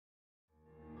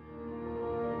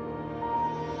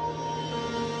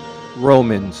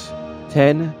Romans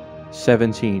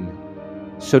 10:17.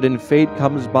 So then faith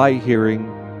comes by hearing,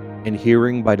 and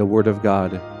hearing by the word of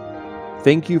God.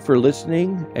 Thank you for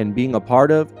listening and being a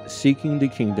part of Seeking the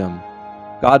Kingdom.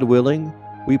 God willing,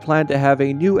 we plan to have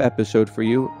a new episode for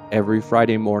you every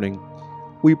Friday morning.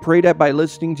 We pray that by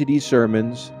listening to these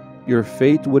sermons, your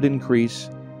faith would increase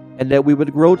and that we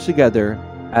would grow together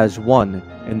as one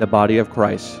in the body of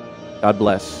Christ. God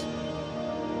bless.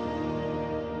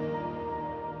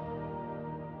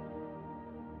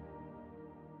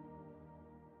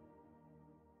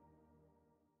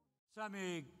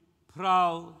 Samig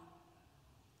proud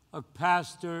of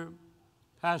Pastor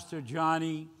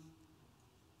Johnny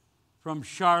from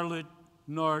Charlotte,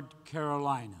 North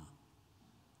Carolina.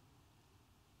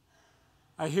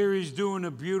 I hear he's doing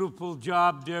a beautiful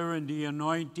job there in the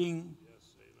anointing. Yes,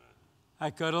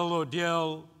 amen. Akaralo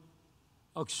del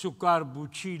aksukar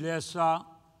buchi lesa.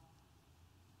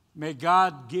 May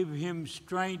God give him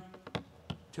strength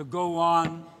to go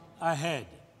on ahead.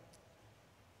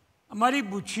 Amari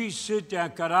buchi sit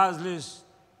akarazles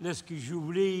leski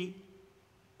jubli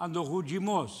and the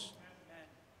hujimos.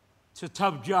 It's a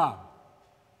tough job.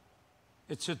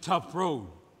 It's a tough road.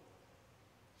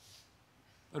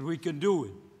 But we can do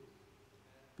it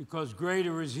because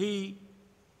greater is he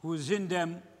who is in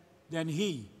them than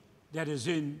he that is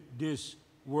in this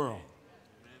world.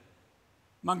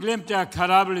 Manglemte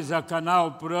karabli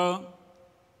zakanao pro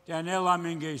tanela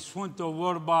minge sunto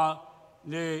worba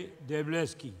le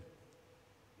debleski.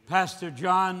 Pastor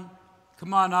John,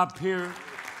 come on up here. God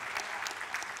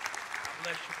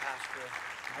bless you, Pastor.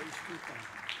 How you speaking?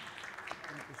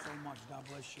 Thank you so much. God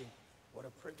bless you. What a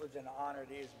privilege and honor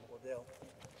it is, Model,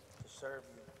 to serve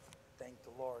you. Thank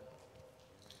the Lord.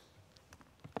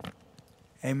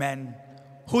 Amen.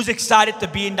 Who's excited to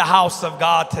be in the house of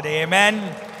God today?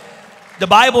 Amen. The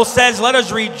Bible says, let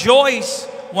us rejoice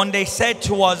when they said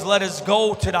to us, let us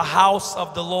go to the house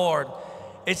of the Lord.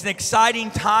 It's an exciting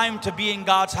time to be in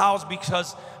God's house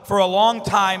because for a long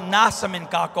time, nasamin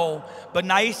kako, but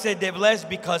naise devles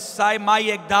because sai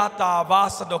mayek data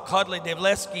avasa do kadle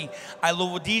devleski, I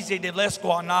luvudize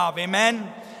devlesko anav.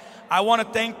 Amen. I want to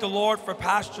thank the Lord for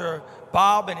Pastor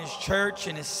Bob and his church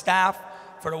and his staff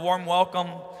for the warm welcome.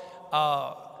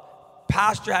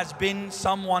 Pastor has been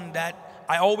someone that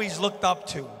I always looked up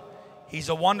to. He's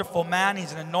a wonderful man.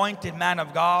 He's an anointed man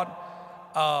of God.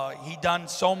 He done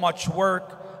so much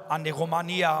work on the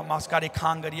Romania Mascari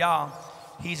Kangaria.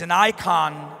 He's an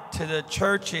icon to the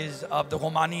churches of the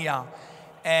Romania.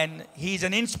 And he's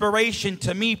an inspiration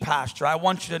to me, Pastor. I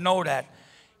want you to know that.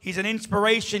 He's an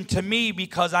inspiration to me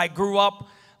because I grew up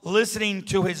listening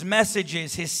to his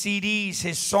messages, his CDs,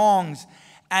 his songs,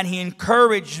 and he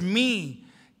encouraged me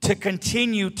to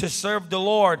continue to serve the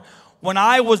Lord. When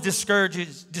I was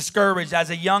discouraged as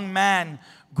a young man,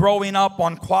 growing up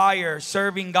on choir,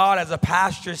 serving God as a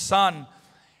pastor's son,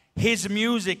 his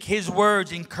music, his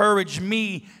words encouraged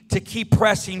me to keep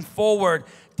pressing forward.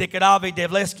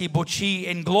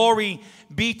 And glory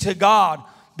be to God,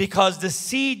 because the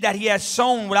seed that he has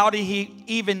sown without he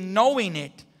even knowing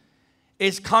it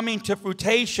is coming to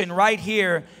fruition right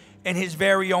here in his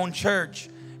very own church,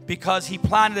 because he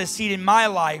planted a seed in my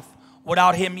life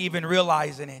without him even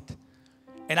realizing it.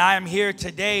 And I am here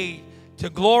today to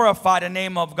glorify the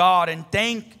name of God and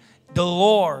thank the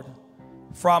Lord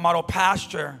for our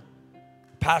pastor,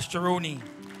 Pastor Rooney.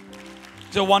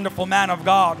 He's a wonderful man of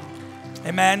God.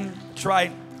 Amen. That's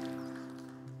right.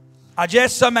 I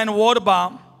just some and word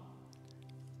about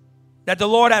that the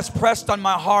Lord has pressed on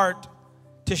my heart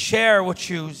to share with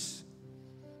you,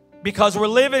 because we're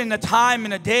living in a time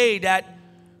and a day that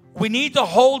we need to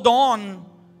hold on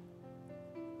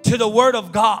to the Word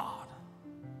of God.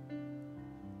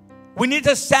 We need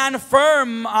to stand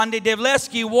firm on the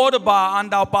Devleski Wodaba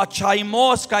and our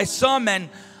Pachaimos Kaisamen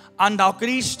and our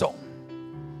Cristo.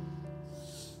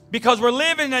 Because we're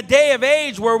living in a day of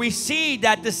age where we see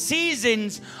that the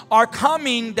seasons are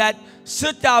coming that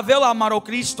Sutta Vela Maro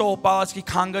Cristo Palaski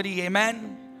Kangari.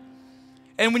 Amen.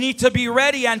 And we need to be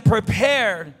ready and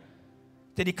prepared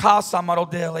to the Casa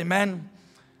Marodel. Amen.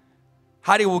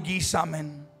 Hari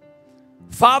Wogisamen.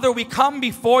 Father, we come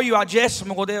before you, Ajes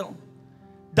Model.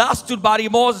 Dastud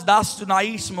barimos, dastud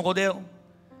nais model.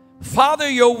 Father,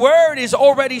 your word is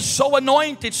already so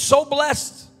anointed, so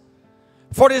blessed.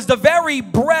 For it is the very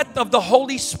breath of the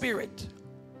Holy Spirit.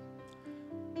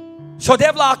 So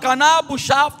devla akana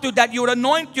bushaftu, that you would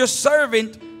anoint your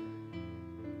servant,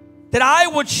 that I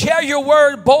would share your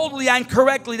word boldly and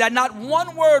correctly, that not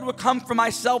one word would come from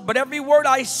myself, but every word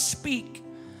I speak,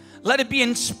 let it be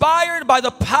inspired by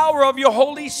the power of your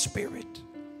Holy Spirit.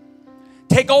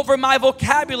 Take over my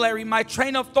vocabulary, my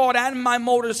train of thought, and my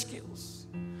motor skills.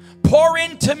 Pour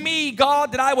into me,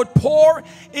 God, that I would pour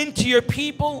into your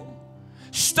people.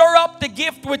 Stir up the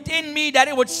gift within me, that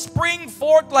it would spring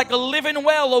forth like a living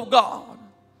well, oh God.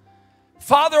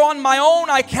 Father, on my own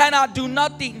I cannot do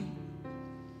nothing,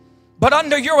 but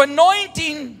under your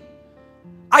anointing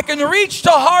I can reach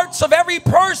the hearts of every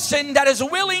person that is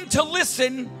willing to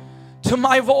listen to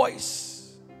my voice.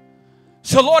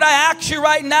 So Lord, I ask you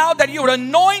right now that you would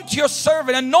anoint your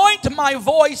servant, anoint my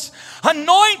voice,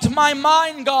 anoint my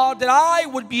mind, God, that I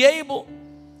would be able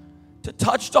to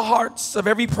touch the hearts of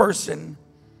every person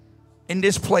in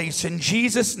this place. In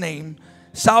Jesus' name,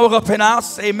 Saura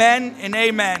Penas, amen and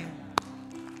amen.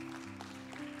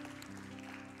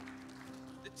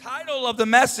 The title of the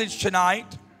message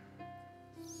tonight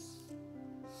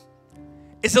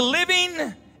is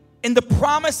living in the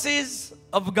promises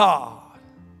of God.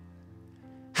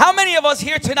 How many of us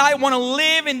here tonight want to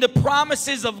live in the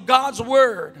promises of God's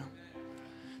word?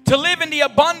 To live in the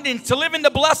abundance, to live in the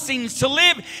blessings, to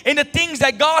live in the things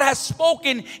that God has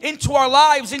spoken into our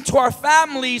lives, into our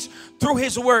families through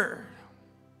his word.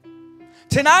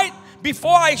 Tonight,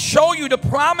 before I show you the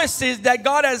promises that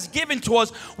God has given to us,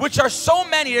 which are so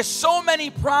many, there's so many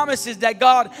promises that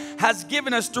God has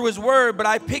given us through his word, but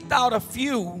I picked out a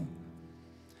few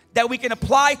that we can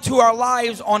apply to our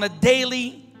lives on a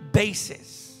daily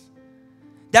basis.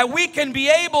 That we can be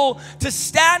able to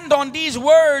stand on these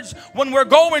words when we're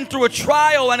going through a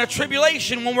trial and a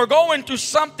tribulation, when we're going through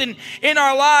something in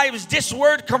our lives. This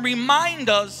word can remind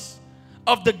us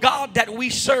of the God that we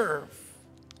serve.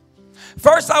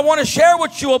 First, I want to share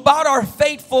with you about our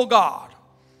faithful God.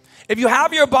 If you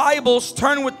have your Bibles,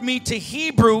 turn with me to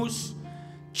Hebrews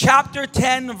chapter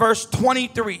 10, verse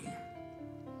 23.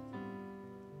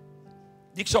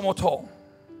 Dixomoto.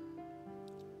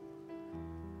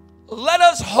 Let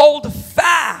us hold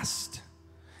fast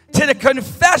to the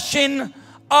confession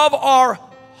of our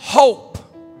hope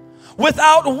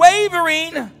without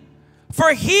wavering,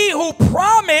 for he who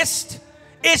promised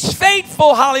is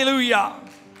faithful. Hallelujah.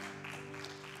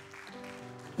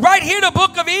 Right here, the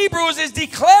book of Hebrews is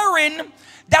declaring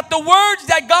that the words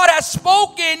that God has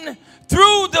spoken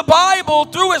through the Bible,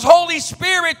 through his Holy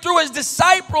Spirit, through his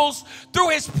disciples,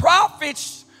 through his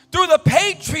prophets, through the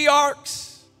patriarchs,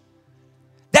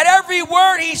 that every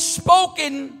word he's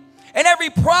spoken and every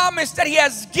promise that he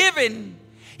has given,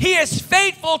 he is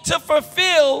faithful to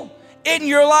fulfill in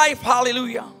your life.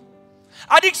 Hallelujah.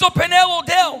 He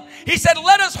said,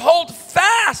 let us hold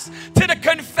fast to the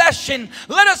confession.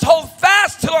 Let us hold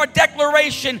fast to our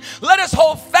declaration. Let us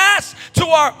hold fast to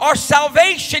our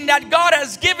salvation that God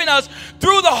has given us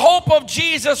through the hope of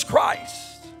Jesus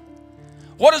Christ.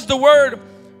 What does the word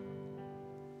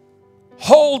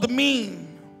hold mean?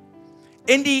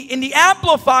 In the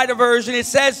Amplified version, it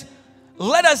says,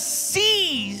 let us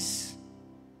seize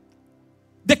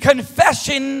the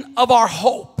confession of our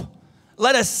hope.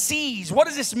 Let us seize. What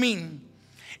does this mean?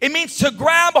 It means to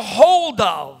grab hold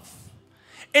of.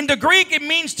 In the Greek, it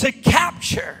means to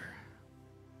capture.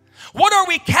 What are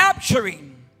we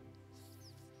capturing?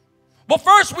 Well,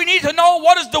 first we need to know,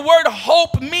 what does the word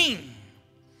hope mean?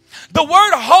 The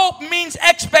word hope means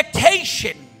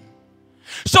expectation.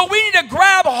 So we need to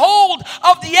grab hold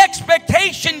of the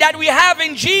expectation that we have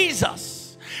in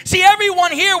Jesus. See,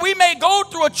 everyone here, we may go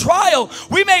through a trial,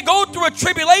 we may go through a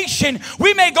tribulation,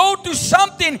 we may go through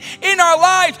something in our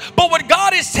lives, but what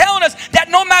God is telling us, that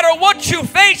no matter what you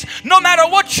face, no matter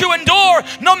what you endure,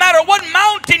 no matter what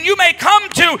mountain you may come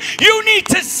to, you need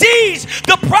to seize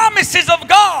the promises of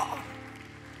God.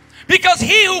 Because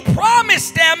he who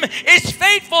promised them is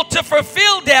faithful to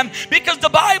fulfill them. Because the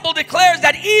Bible declares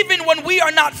that even when we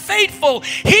are not faithful,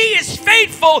 he is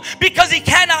faithful because he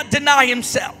cannot deny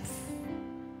himself.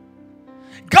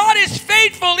 God is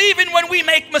faithful even when we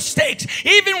make mistakes,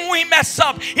 even when we mess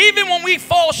up, even when we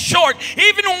fall short,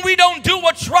 even when we don't do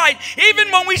what's right, even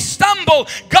when we stumble.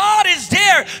 God is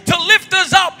there to lift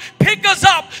us up, pick us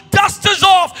up, dust us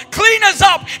off, clean us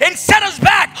up, and set us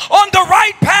back on the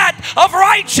right path of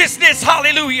righteousness.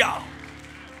 Hallelujah.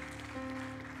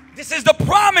 This is the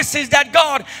promises that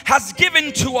God has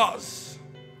given to us.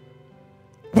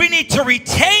 We need to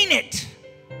retain it.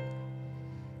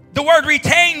 The word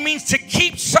retain means to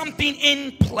keep something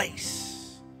in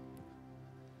place.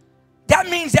 That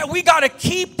means that we got to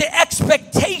keep the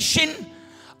expectation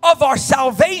of our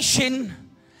salvation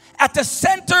at the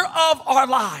center of our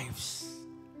lives.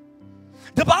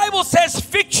 The Bible says,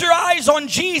 fix your eyes on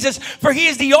Jesus, for he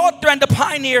is the author and the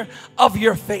pioneer of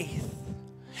your faith.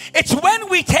 It's when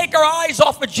we take our eyes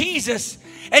off of Jesus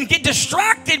and get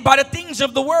distracted by the things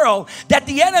of the world that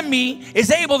the enemy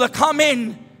is able to come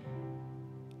in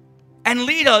and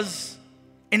lead us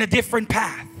in a different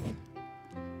path.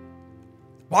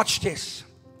 Watch this.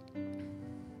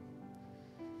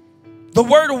 The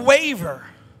word waver,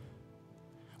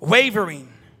 wavering,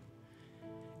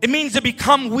 it means to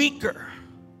become weaker,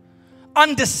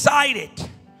 undecided,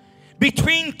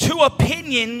 between two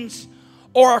opinions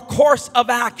or a course of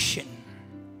action.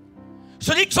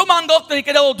 So the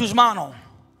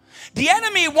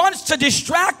enemy wants to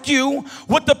distract you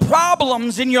with the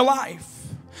problems in your life.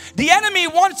 The enemy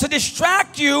wants to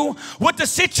distract you with the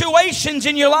situations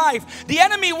in your life. The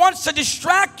enemy wants to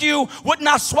distract you with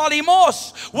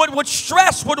naswalimos, with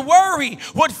stress, with worry,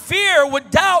 with fear, with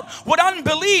doubt, with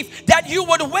unbelief, that you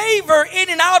would waver in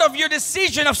and out of your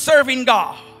decision of serving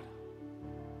God.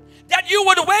 That you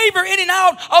would waver in and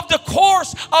out of the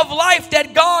course of life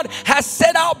that God has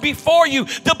set out before you.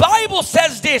 The Bible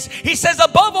says this. He says,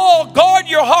 above all, guard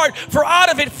your heart, for out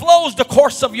of it flows the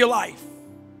course of your life.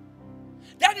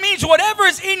 That means whatever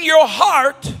is in your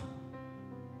heart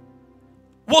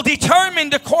will determine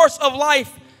the course of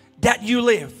life that you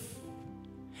live.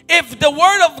 If the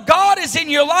word of God is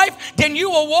in your life, then you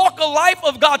will walk a life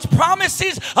of God's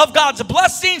promises, of God's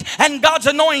blessings, and God's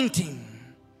anointing.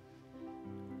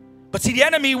 But see, the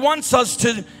enemy wants us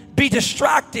to be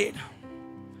distracted.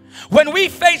 When we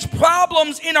face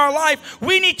problems in our life,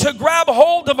 we need to grab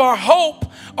hold of our hope,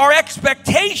 our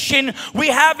expectation we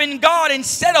have in God,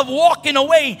 instead of walking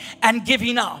away and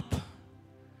giving up.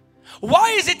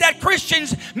 Why is it that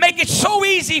Christians make it so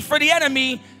easy for the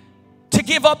enemy to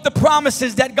give up the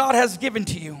promises that God has given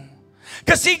to you?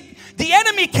 Because see, the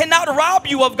enemy cannot rob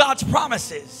you of God's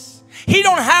promises. He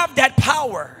don't have that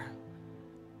power.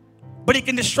 But he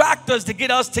can distract us to get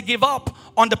us to give up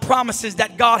on the promises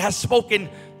that God has spoken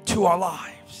to our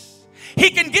lives.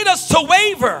 He can get us to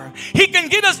waver. He can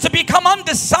get us to become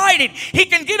undecided. He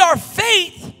can get our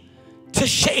faith to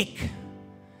shake.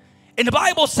 And the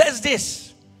Bible says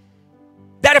this,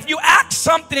 that if you ask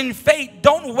something in faith,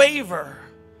 don't waver.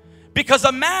 Because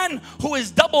a man who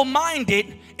is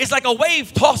double-minded is like a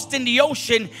wave tossed in the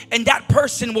ocean, and that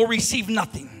person will receive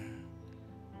nothing.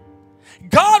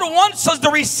 God wants us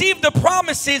to receive the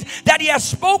promises that he has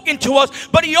spoken to us,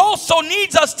 but he also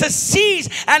needs us to seize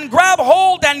and grab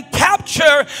hold and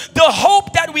capture the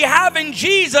hope that we have in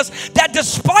Jesus, that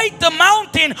despite the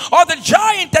mountain or the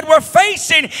giant that we're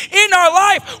facing in our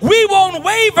life, we won't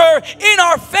waver in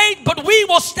our faith, but we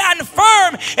will stand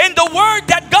firm in the word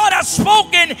that God has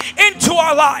spoken into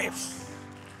our lives.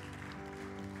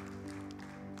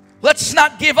 Let's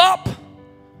not give up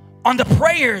on the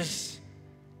prayers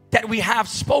that we have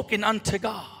spoken unto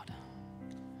God.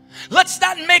 Let's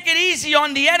not make it easy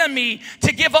on the enemy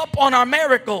to give up on our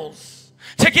miracles,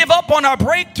 to give up on our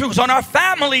breakthroughs, on our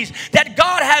families that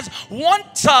God has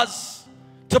wants us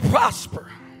to prosper.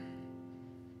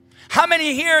 How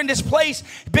many here in this place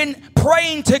been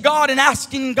praying to God and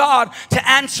asking God to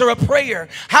answer a prayer?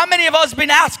 How many of us been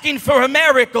asking for a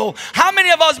miracle? How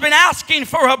many of us been asking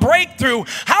for a breakthrough?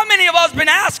 How many of us been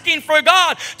asking for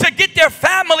God to get their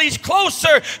families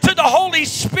closer to the Holy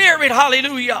Spirit?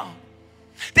 Hallelujah.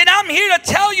 Then I'm here to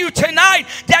tell you tonight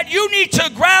that you need to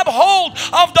grab hold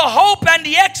of the hope and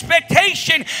the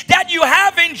expectation that you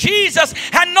have in Jesus.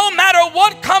 And no matter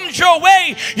what comes your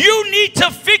way, you need to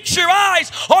fix your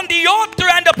eyes on the author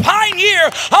and the pioneer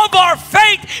of our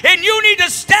faith. And you need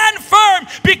to stand firm,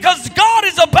 because God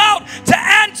is about to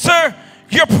answer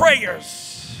your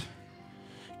prayers.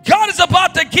 God is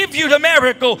about to give you the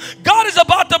miracle. God is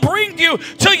about to bring you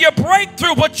to your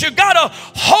breakthrough. But you got to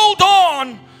hold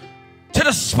on to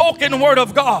the spoken word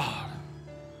of God.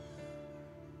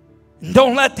 And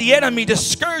don't let the enemy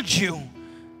discourage you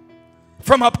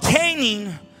from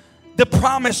obtaining the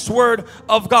promised word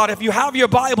of God. If you have your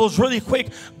Bibles really quick,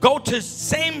 go to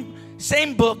same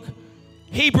book,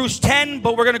 Hebrews 10,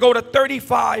 but we're going to go to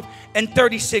 35 and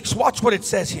 36. Watch what it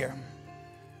says here.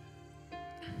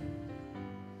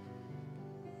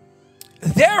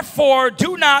 Therefore,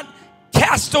 do not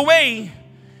cast away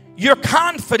your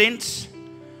confidence,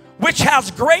 which has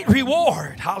great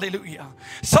reward. Hallelujah.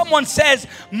 Someone says,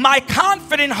 my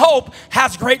confident hope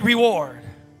has great reward.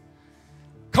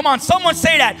 Come on, someone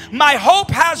say that. My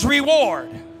hope has reward.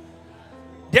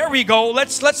 There we go.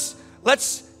 Let's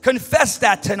confess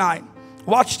that tonight.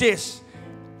 Watch this.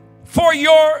 For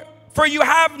you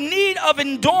have need of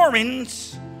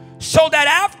endurance, so that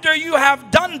after you have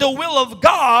done the will of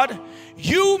God,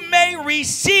 you may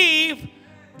receive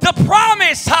the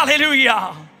promise.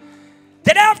 Hallelujah.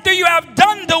 That after you have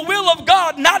done the will of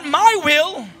God, not my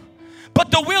will, but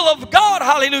the will of God,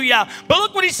 hallelujah. But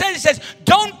look what he says. He says,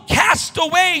 don't cast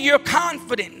away your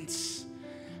confidence.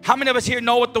 How many of us here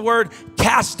know what the word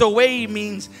cast away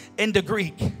means in the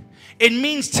Greek? It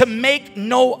means to make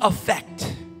no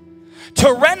effect,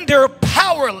 to render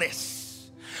powerless.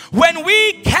 When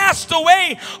we cast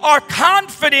away our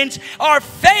confidence, our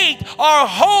faith, our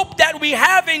hope that we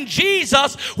have in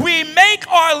Jesus, we make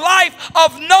our life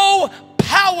of no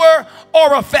power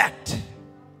or effect.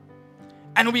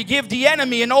 And we give the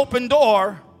enemy an open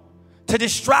door to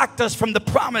distract us from the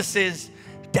promises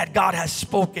that God has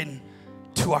spoken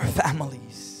to our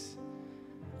families.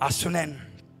 Asunen.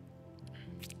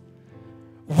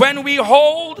 When we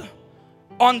hold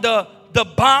on the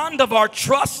bond of our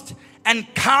trust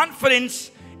and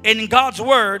confidence in God's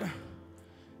word,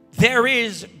 there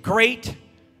is great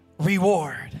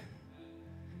reward.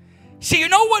 See, you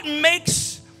know what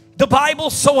makes the Bible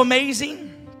so amazing?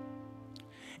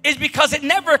 Is because it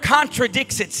never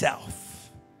contradicts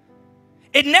itself.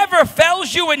 It never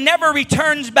fails you. It never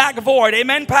returns back void.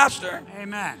 Amen, Pastor?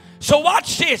 Amen. So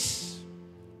watch this.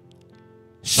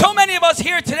 So many of us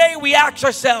here today, we ask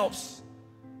ourselves,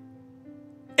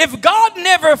 if God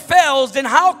never fails, then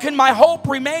how can my hope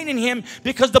remain in him?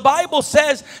 Because the Bible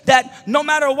says that no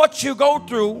matter what you go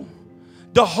through,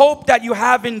 the hope that you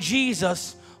have in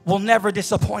Jesus will never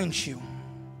disappoint you.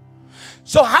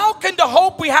 So how can the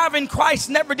hope we have in Christ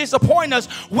never disappoint us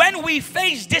when we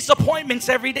face disappointments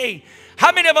every day?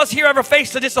 How many of us here ever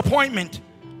faced a disappointment,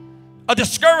 a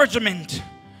discouragement,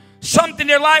 something in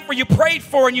their life where you prayed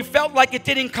for and you felt like it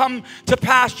didn't come to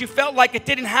pass, you felt like it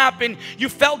didn't happen, you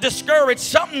felt discouraged,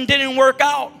 something didn't work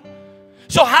out?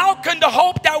 So how can the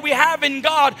hope that we have in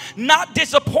God not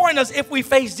disappoint us if we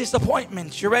face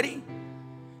disappointments? You ready?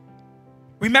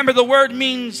 Remember, the word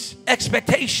means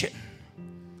expectation.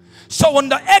 So when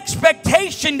the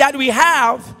expectation that we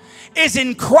have is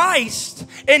in Christ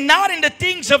and not in the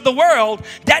things of the world,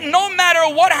 that no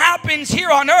matter what happens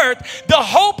here on earth, the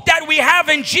hope that we have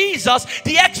in Jesus,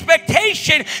 the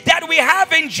expectation that we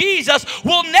have in Jesus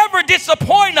will never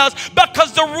disappoint us,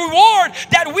 because the reward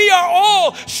that we are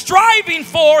all striving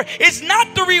for is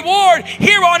not the reward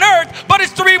here on earth, but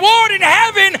it's the reward in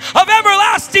heaven of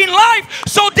everlasting life.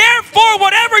 So therefore,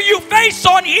 whatever you face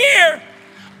on here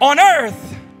on earth,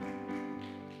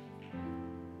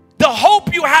 the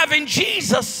hope you have in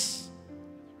Jesus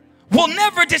will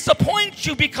never disappoint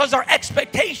you, because our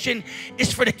expectation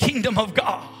is for the kingdom of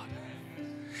God.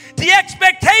 The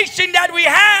expectation that we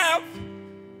have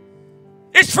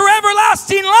is for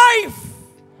everlasting life.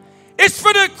 It's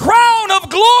for the crown of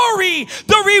glory,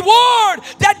 the reward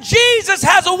that Jesus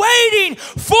has awaiting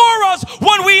for us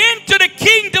when we enter the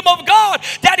kingdom of God.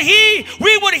 That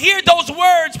we would hear those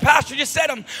words, Pastor just said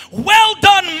them. Well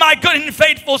done, my good and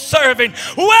faithful servant.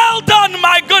 Well done,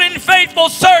 my good and faithful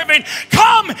servant.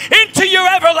 Come into your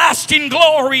everlasting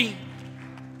glory.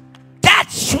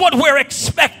 That's what we're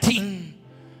expecting.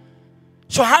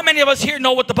 So how many of us here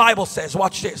know what the Bible says?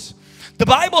 Watch this. The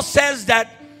Bible says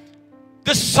that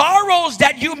the sorrows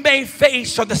that you may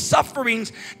face, or the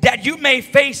sufferings that you may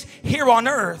face here on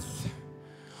earth,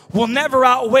 will never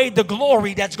outweigh the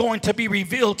glory that's going to be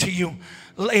revealed to you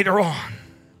later on.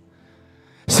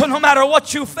 So no matter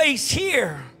what you face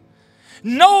here,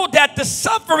 know that the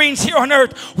sufferings here on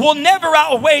earth will never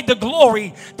outweigh the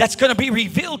glory that's going to be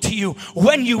revealed to you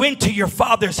when you enter your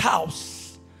Father's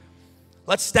house.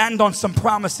 Let's stand on some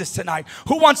promises tonight.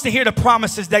 Who wants to hear the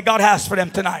promises that God has for them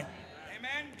tonight?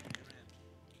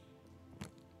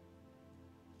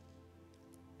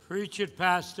 Preach it,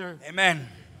 Pastor. Amen.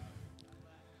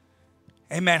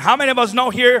 Amen. How many of us know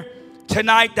here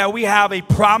tonight that we have a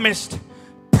promised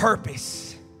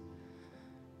purpose?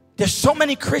 There's so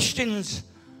many Christians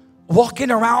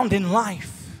walking around in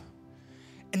life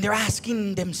and they're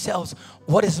asking themselves,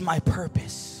 what is my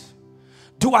purpose?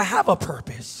 Do I have a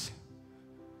purpose?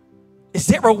 Is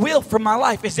there a will for my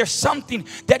life? Is there something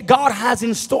that God has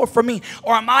in store for me?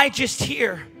 Or am I just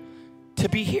here to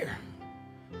be here?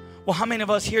 Well, how many of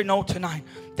us here know tonight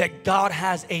that God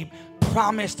has a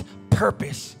promised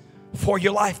purpose for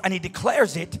your life? And he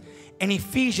declares it in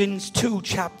Ephesians 2,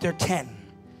 chapter 10.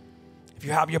 If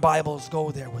you have your Bibles,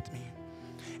 go there with me.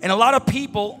 And a lot of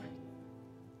people,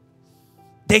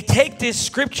 they take this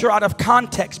scripture out of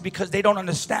context because they don't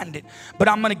understand it. But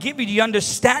I'm going to give you the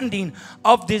understanding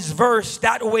of this verse.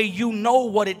 That way you know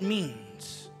what it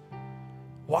means.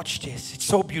 Watch this. It's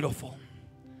so beautiful.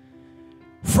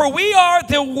 For we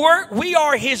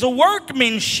are his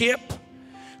workmanship,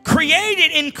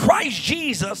 created in Christ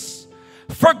Jesus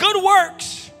for good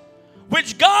works,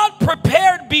 which God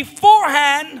prepared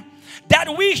beforehand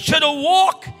that we should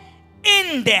walk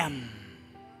in them.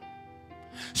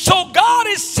 So God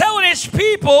is telling his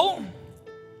people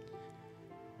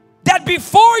that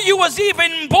before you was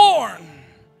even born,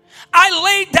 I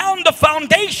laid down the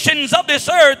foundations of this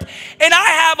earth, and I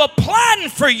have a plan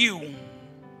for you.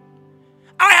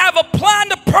 I have a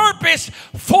plan, a purpose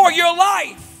for your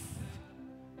life.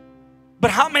 But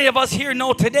how many of us here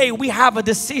know today we have a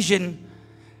decision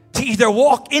to either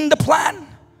walk in the plan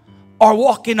or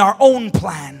walk in our own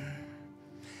plan?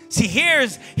 See,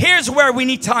 here's where we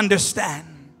need to understand.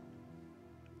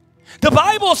 The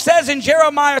Bible says in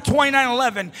Jeremiah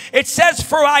 29:11, it says,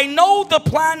 "For I know the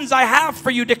plans I have for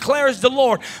you, declares the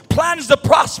Lord. Plans to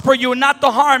prosper you and not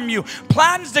to harm you.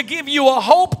 Plans to give you a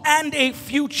hope and a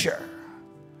future."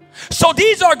 So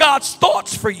these are God's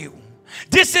thoughts for you.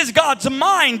 This is God's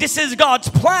mind. This is God's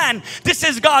plan. This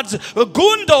is God's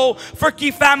gundo for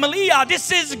ki familia.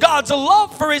 This is God's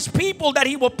love for his people, that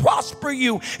he will prosper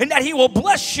you and that he will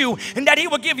bless you and that he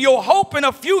will give you a hope and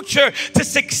a future to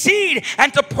succeed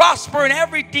and to prosper in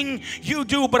everything you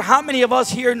do. But how many of us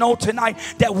here know tonight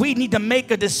that we need to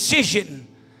make a decision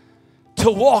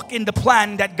to walk in the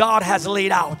plan that God has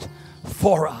laid out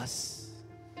for us?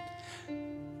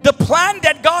 The plan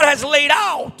that God has laid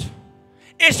out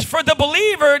is for the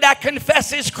believer that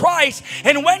confesses Christ.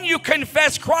 And when you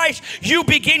confess Christ, you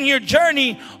begin your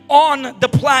journey on the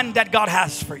plan that God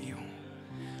has for you.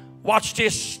 Watch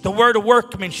this. The word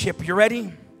workmanship. You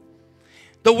ready?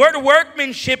 The word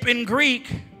workmanship in Greek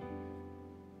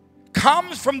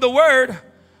comes from the word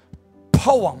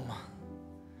poem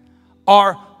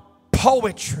or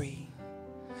poetry.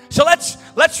 So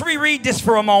let's reread this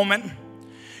for a moment.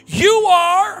 You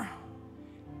are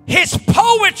his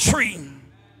poetry,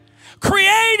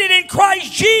 created in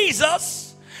Christ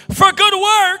Jesus for good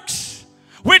works,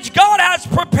 which God has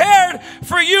prepared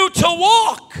for you to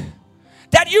walk,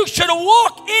 that you should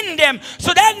walk in them.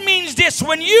 So that means this: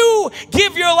 when you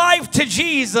give your life to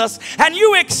Jesus and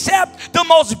you accept the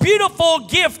most beautiful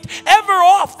gift ever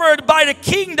offered by the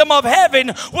kingdom of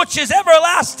heaven, which is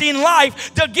everlasting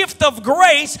life, the gift of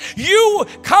grace, you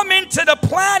come into the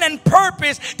plan and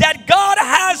purpose that God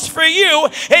has for you,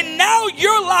 and now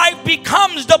your life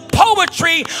becomes the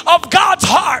poetry of God's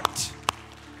heart.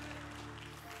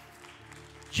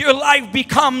 Your life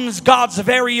becomes God's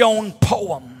very own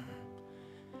poem.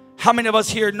 How many of us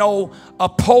here know a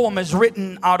poem is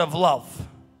written out of love?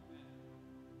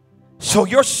 So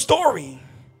your story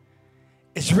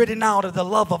is written out of the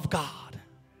love of God.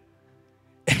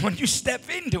 And when you step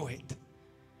into it,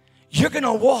 you're going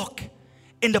to walk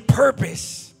in the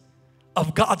purpose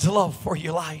of God's love for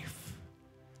your life.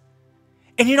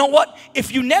 And you know what?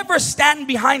 If you never stand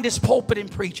behind this pulpit and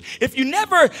preach, if you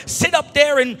never sit up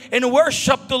there and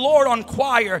worship the Lord on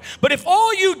choir, but if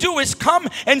all you do is come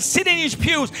and sit in these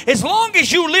pews, as long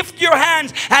as you lift your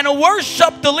hands and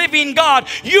worship the living God,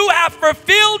 you have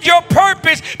fulfilled your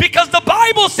purpose, because the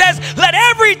Bible says, let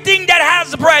everything that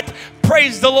has breath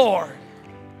praise the Lord.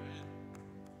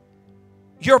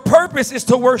 Your purpose is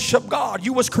to worship God.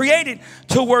 You was created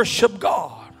to worship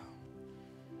God.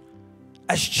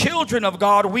 As children of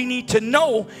God, we need to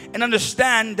know and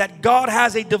understand that God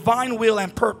has a divine will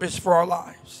and purpose for our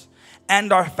lives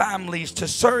and our families, to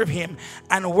serve him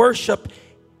and worship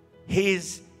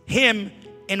him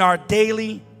in our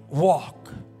daily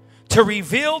walk, to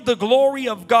reveal the glory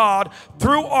of God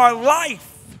through our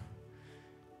life.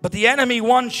 But the enemy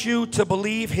wants you to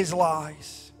believe his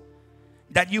lies,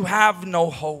 that you have no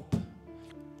hope,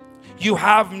 you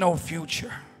have no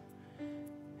future,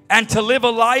 and to live a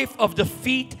life of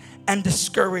defeat and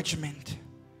discouragement,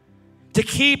 to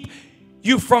keep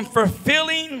you from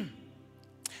fulfilling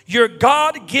your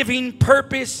God-given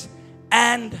purpose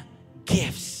and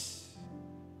gifts.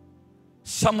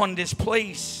 Someone in this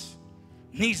place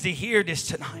needs to hear this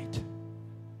tonight.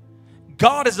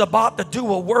 God is about to do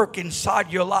a work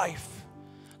inside your life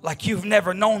like you've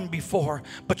never known before.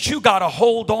 But you got to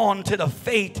hold on to the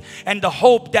faith and the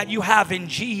hope that you have in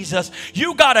Jesus.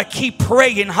 You got to keep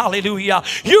praying, hallelujah.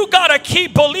 You got to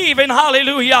keep believing,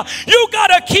 hallelujah. You got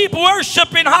to keep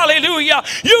worshiping, hallelujah.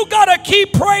 You got to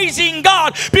keep praising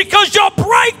God, because your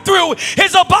breakthrough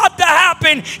is about to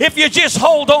happen if you just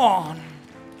hold on.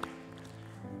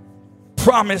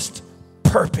 Promised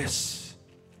purpose.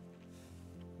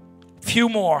 Few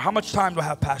more. How much time do I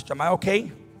have, Pastor? Am I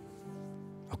okay?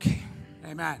 Okay.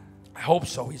 Amen. I hope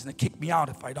so. He's going to kick me out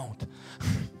if I don't.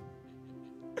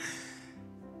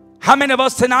 How many of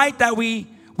us tonight that we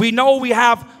know we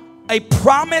have a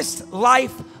promised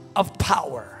life of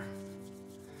power?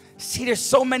 See, there's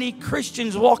so many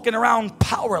Christians walking around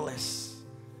powerless,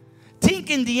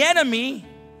 thinking the enemy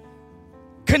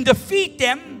can defeat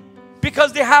them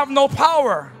because they have no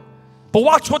power. But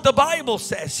watch what the Bible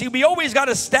says. See, we always got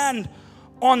to stand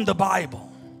on the Bible,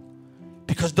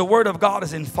 because the word of God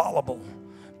is infallible.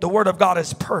 The word of God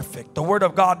is perfect. The word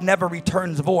of God never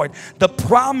returns void. The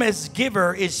promise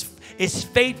giver is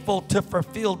faithful to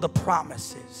fulfill the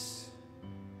promises.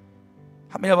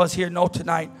 How many of us here know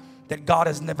tonight that God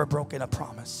has never broken a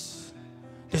promise?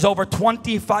 There's over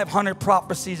 2,500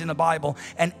 prophecies in the Bible,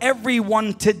 and every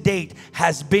one to date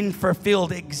has been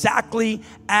fulfilled exactly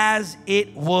as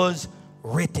it was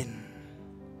written.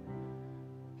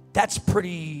 That's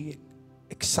pretty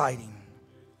exciting.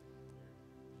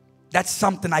 That's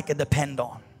something I could depend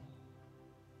on.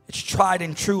 It's tried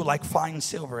and true like fine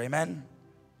silver. Amen.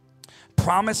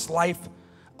 Promised life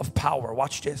of power.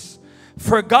 Watch this.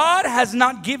 For God has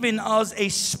not given us a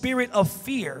spirit of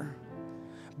fear,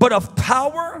 but of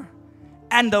power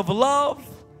and of love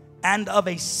and of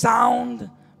a sound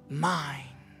mind.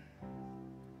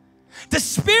 The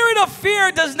spirit of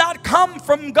fear does not come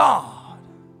from God.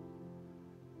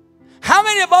 How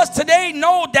many of us today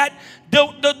know that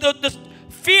the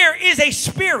fear is a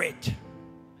spirit?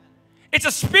 It's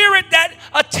a spirit that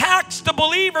attacks the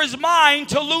believer's mind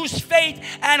to lose faith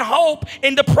and hope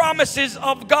in the promises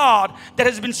of God that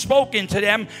has been spoken to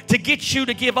them, to get you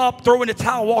to give up, throw in the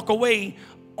towel, walk away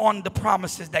on the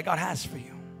promises that God has for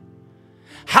you.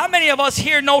 How many of us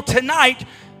here know tonight,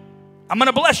 I'm going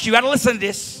to bless you, you got to listen to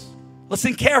this.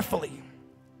 Listen carefully.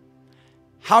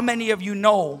 How many of you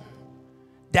know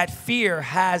that fear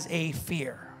has a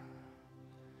fear?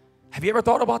 Have you ever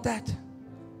thought about that?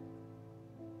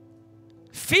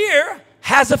 Fear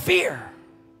has a fear.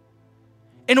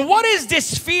 And what is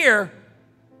this fear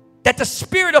that the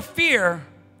spirit of fear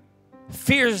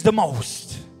fears the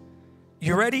most?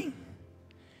 You ready?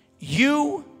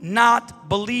 You not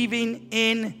believing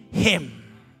in Him.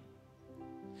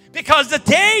 Because the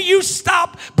day you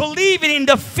stop believing in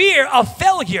the fear of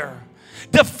failure,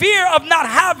 the fear of not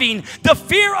having, the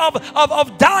fear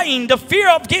of dying, the fear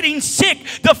of getting sick,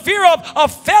 the fear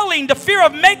of failing, the fear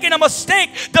of making a mistake,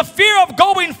 the fear of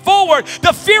going forward,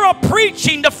 the fear of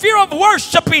preaching, the fear of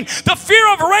worshiping, the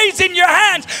fear of raising your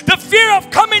hands, the fear of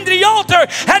coming to the altar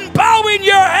and bowing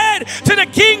your head to the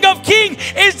King of Kings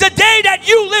is the day that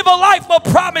you live a life of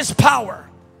promised power.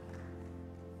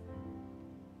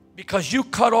 Because you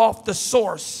cut off the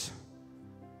source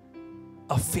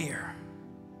of fear.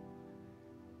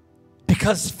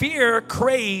 Because fear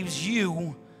craves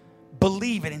you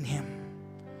believing in Him.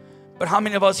 But how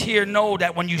many of us here know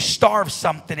that when you starve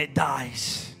something, it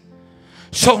dies?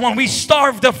 So when we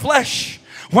starve the flesh,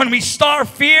 when we starve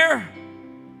fear,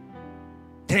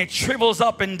 then it shrivels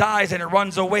up and dies and it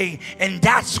runs away. And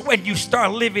that's when you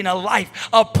start living a life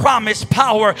of promised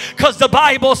power. Because the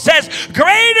Bible says,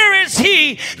 greater is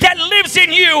He that lives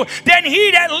in you than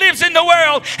he that lives in the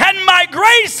world. And my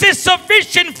grace is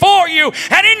sufficient for you.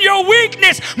 And in your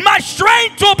weakness, my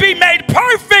strength will be made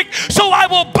perfect. So I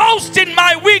will boast in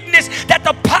my weakness that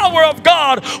the power of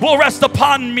God will rest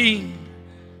upon me.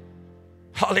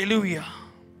 Hallelujah.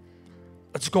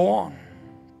 Let's go on.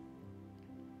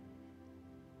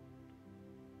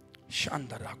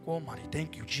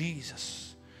 Thank you,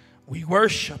 Jesus. We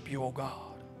worship you, oh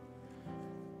God.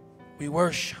 We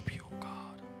worship you, oh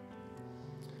God.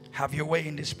 Have your way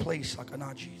in this place,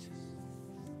 Sakana Jesus.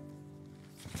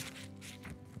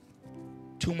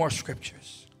 2 more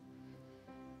scriptures.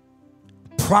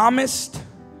 Promised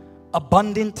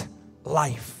abundant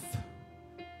life.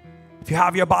 If you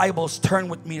have your Bibles, turn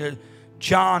with me to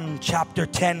John chapter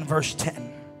 10, verse 10.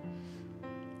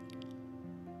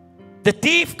 The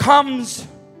thief comes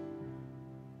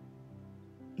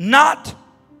not,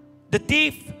 the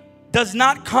thief does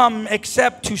not come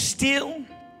except to steal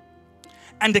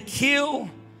and to kill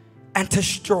and to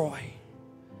destroy.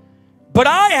 But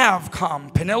I have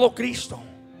come, Penelo Cristo,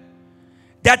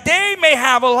 that they may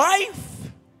have a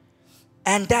life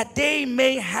and that they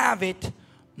may have it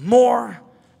more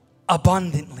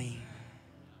abundantly.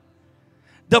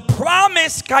 The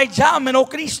promise, Kaijameno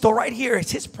Cristo, right here,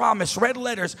 it's His promise, red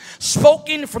letters,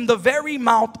 spoken from the very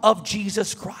mouth of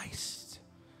Jesus Christ.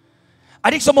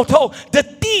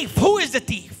 The thief, who is the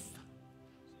thief?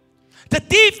 The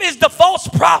thief is the false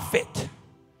prophet.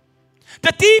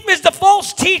 The thief is the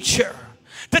false teacher.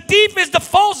 The thief is the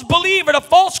false believer, the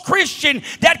false Christian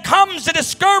that comes to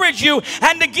discourage you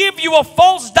and to give you a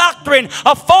false doctrine,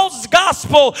 a false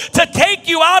gospel, to take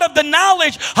you out of the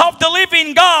knowledge of the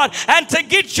living God and to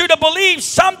get you to believe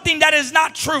something that is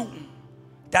not true.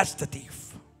 That's the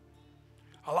thief.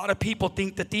 A lot of people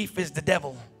think the thief is the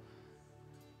devil.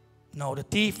 No, the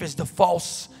thief is the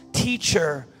false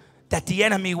teacher that the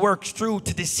enemy works through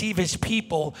to deceive his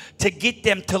people, to get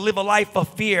them to live a life of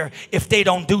fear if they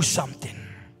don't do something.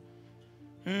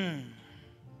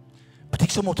 But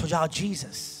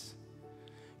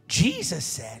Jesus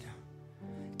said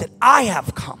that I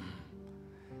have come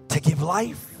to give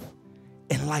life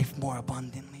and life more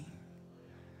abundantly.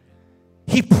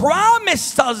 He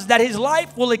promised us that his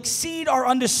life will exceed our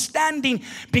understanding,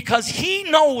 because he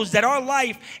knows that our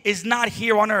life is not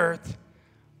here on earth.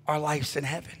 Our life's in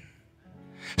heaven.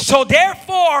 So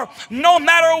therefore, no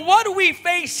matter what we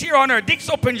face here on earth,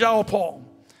 Dixo Pinjao Paul,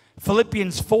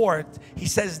 Philippians 4, he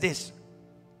says this: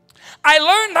 I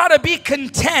learned how to be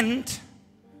content,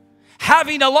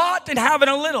 having a lot and having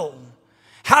a little,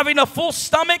 having a full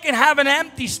stomach and having an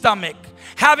empty stomach,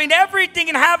 having everything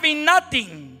and having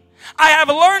nothing. I have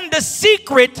learned the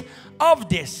secret of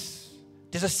this.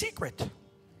 There's a secret.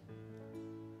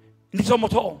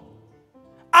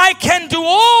 I can do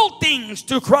all things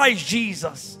through Christ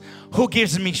Jesus, who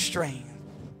gives me strength.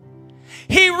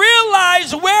 He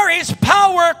realized where his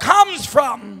power comes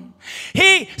from.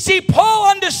 Paul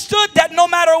understood that no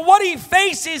matter what he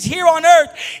faces here on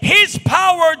earth, his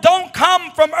power don't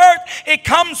come from earth. It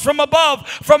comes from above,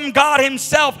 from God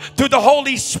himself, through the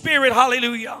Holy Spirit.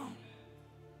 Hallelujah.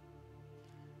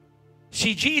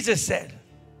 See, Jesus said,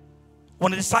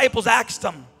 when the disciples asked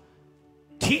him,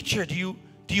 teacher, do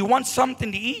you want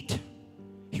something to eat?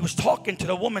 He was talking to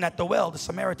the woman at the well, the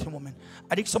Samaritan woman.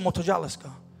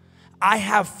 I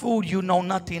have food you know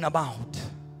nothing about.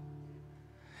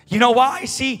 You know why?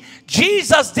 See,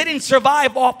 Jesus didn't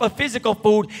survive off of physical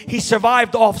food. He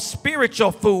survived off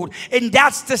spiritual food. And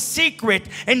that's the secret.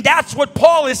 And that's what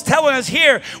Paul is telling us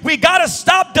here. We got to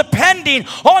stop depending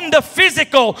on the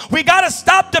physical. We got to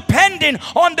stop depending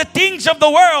on the things of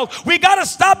the world. We got to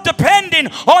stop depending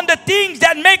on the things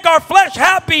that make our flesh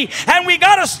happy. And we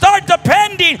got to start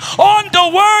depending on the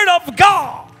Word of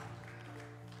God.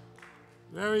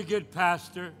 Very good,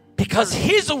 Pastor. Because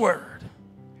his Word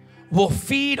will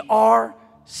feed our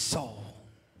soul,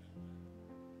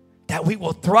 that we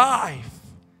will thrive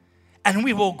and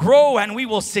we will grow and we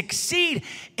will succeed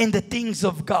in the things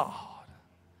of God.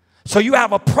 So you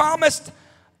have a promised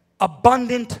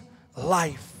abundant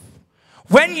life.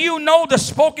 When you know the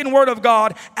spoken word of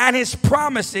God and his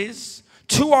promises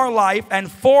to our life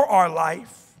and for our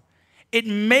life, it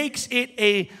makes it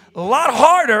a lot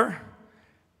harder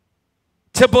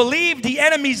to believe the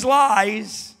enemy's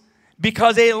lies.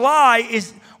 Because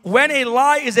when a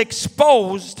lie is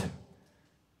exposed,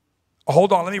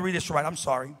 hold on, let me read this right, I'm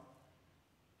sorry.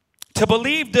 To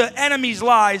believe the enemy's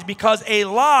lies, because a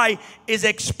lie is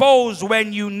exposed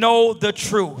when you know the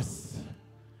truth.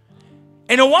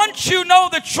 And once you know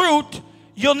the truth,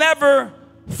 you'll never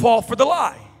fall for the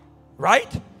lie,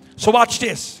 right? So watch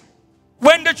this.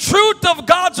 When the truth of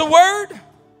God's word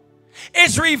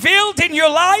is revealed in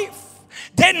your life,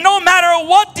 then no matter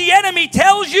what the enemy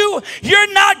tells you,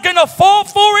 you're not going to fall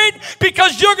for it,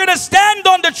 because you're going to stand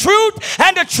on the truth,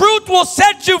 and the truth will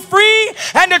set you free,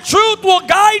 and the truth will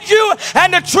guide you,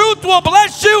 and the truth will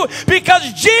bless you,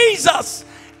 because Jesus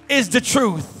is the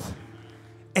truth.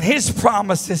 And his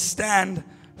promises stand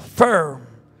firm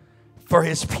for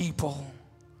his people.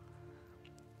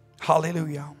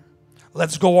 Hallelujah.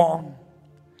 Let's go on.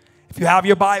 If you have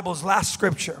your Bibles, last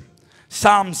scripture,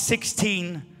 Psalm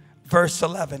 16, verse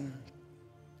 11.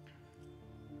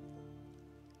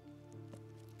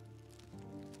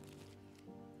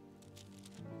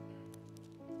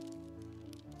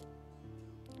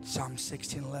 Psalm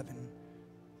 16:11.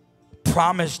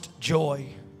 Promised joy.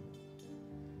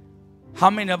 How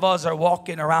many of us are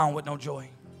walking around with no joy?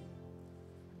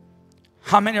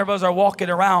 How many of us are walking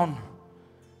around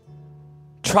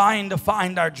trying to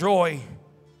find our joy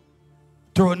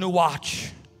through a new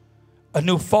watch, a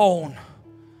new phone,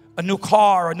 a new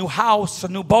car, a new house, a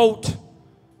new boat,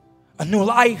 a new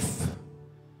life?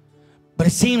 But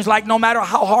it seems like no matter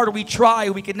how hard we try,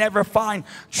 we can never find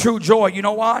true joy. You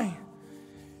know why?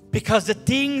 Because the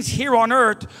things here on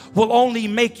earth will only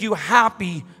make you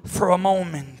happy for a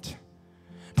moment.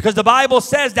 Because the Bible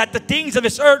says that the things of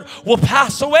this earth will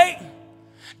pass away.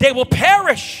 They will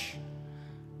perish.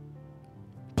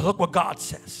 But look what God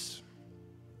says.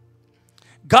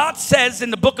 God says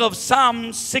in the book of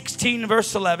Psalm 16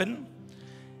 verse 11,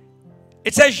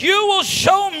 it says, you will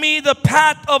show me the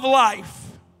path of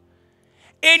life.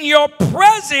 In your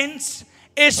presence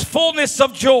is fullness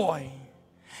of joy.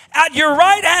 At your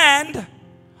right hand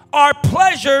are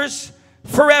pleasures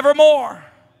forevermore.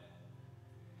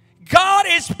 God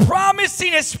is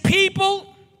promising his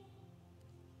people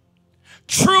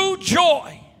true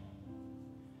joy.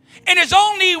 And there's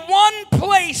only one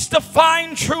place to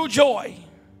find true joy.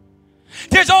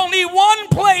 There's only one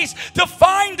place to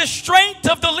find the strength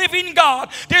of the living God.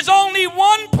 There's only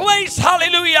one place,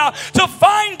 hallelujah, to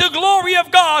find the glory of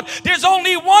God. There's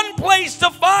only one place to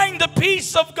find the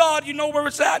peace of God. You know where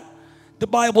it's at? The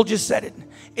Bible just said it.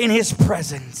 In his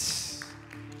presence.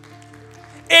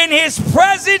 In his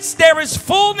presence there is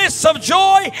fullness of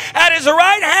joy. At his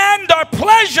right hand are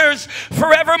pleasures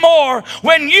forevermore.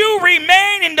 When you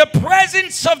remain in the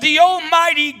presence of the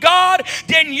Almighty God,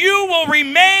 then you will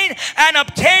remain and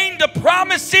obtain the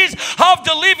promises of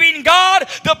the living God,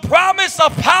 the promise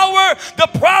of power, the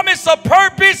promise of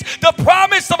purpose, the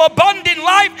promise of abundant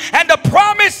life, and the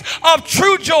promise of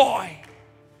true joy.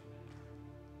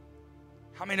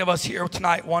 How many of us here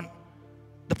tonight want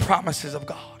the promises of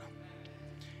God?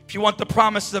 If you want the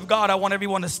promises of God, I want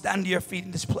everyone to stand to your feet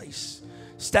in this place.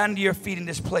 Stand to your feet in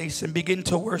this place and begin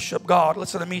to worship God.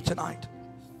 Listen to me tonight.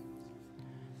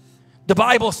 The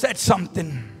Bible said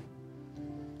something.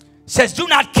 It says, do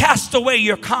not cast away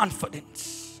your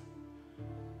confidence.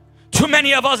 Too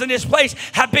many of us in this place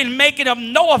have been making of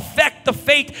no effect the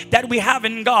faith that we have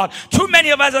in God. Too many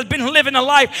of us have been living a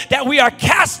life that we are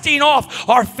casting off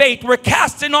our faith. We're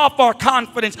casting off our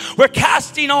confidence. We're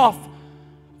casting off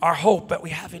our hope that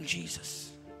we have in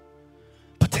Jesus.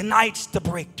 But tonight's the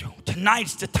breakthrough.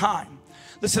 Tonight's the time.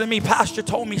 Listen to me. Pastor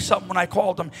told me something when I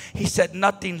called him. He said,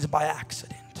 nothing's by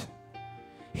accident.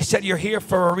 He said, you're here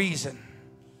for a reason.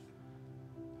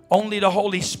 Only the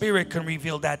Holy Spirit can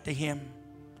reveal that to him.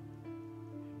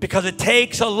 Because it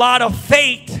takes a lot of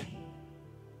faith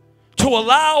to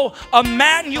allow a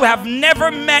man you have never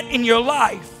met in your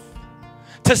life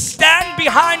to stand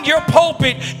behind your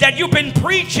pulpit that you've been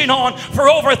preaching on for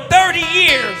over 30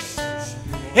 years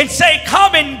and say,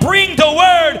 come and bring the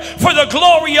word for the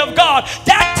glory of God.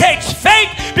 That takes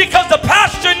faith, because the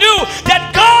pastor knew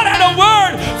that God had a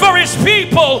word for his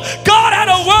people. God had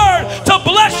a word to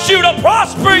bless you, to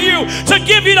prosper you, to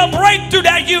give you the breakthrough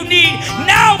that you need.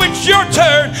 Now it's your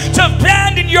turn to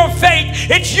stand in your faith.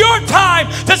 It's your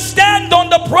time to stand on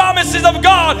the promises of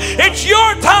God. It's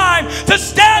your time to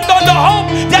stand on the hope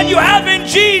that you have in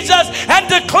Jesus and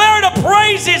declare the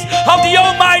praises of the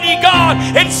Almighty God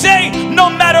and say, no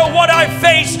matter what I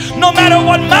face, no matter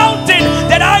what mountain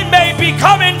that I may be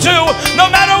coming to, no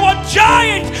matter what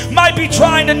giant might be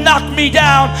trying to knock me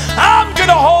down, I'm going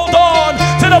to hold on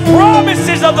to the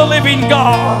promises of the living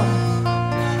God.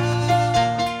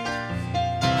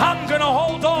 I'm going to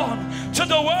hold on to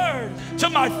the word, to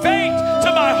my faith,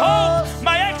 to my hope,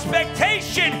 my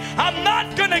expectation. I'm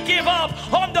not going to give up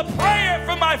on the prayer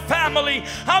for my family.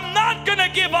 I'm not going to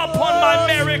give up on my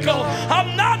miracle.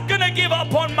 I'm not going to give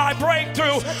up on my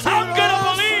breakthrough. I'm going to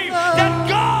believe that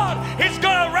God is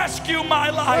going to rescue my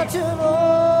life.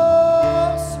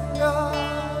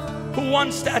 Who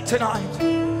wants that tonight?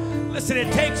 Listen,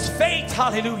 it takes faith.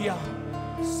 Hallelujah.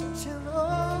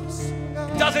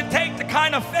 It doesn't take the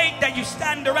kind of faith that you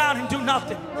stand around and do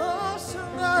nothing.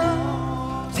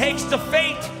 It takes the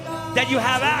faith that you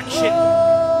have action.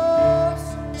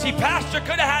 See, Pastor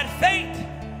could have had faith,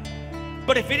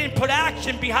 but if he didn't put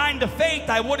action behind the faith,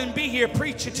 I wouldn't be here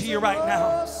preaching to you right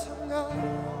now.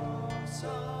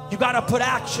 You got to put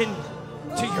action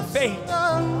to your faith.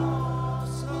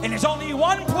 And there's only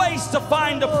one place to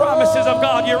find the promises of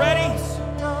God. You ready?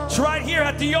 It's right here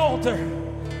at the altar.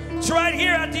 It's right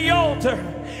here at the altar.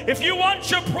 If you want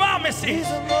your promises,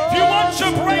 if you want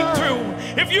your breakthrough,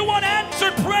 if you want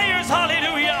answered prayers,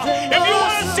 hallelujah, if you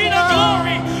want to see the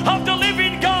glory of the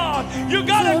living God, you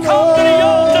got to come to the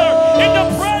altar in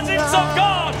the presence of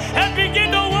God and begin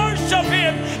to worship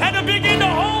him and to begin to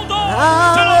hold on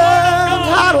to the word of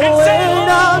God and say, Lord,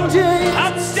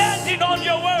 I'm standing on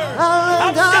your word.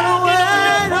 I'm standing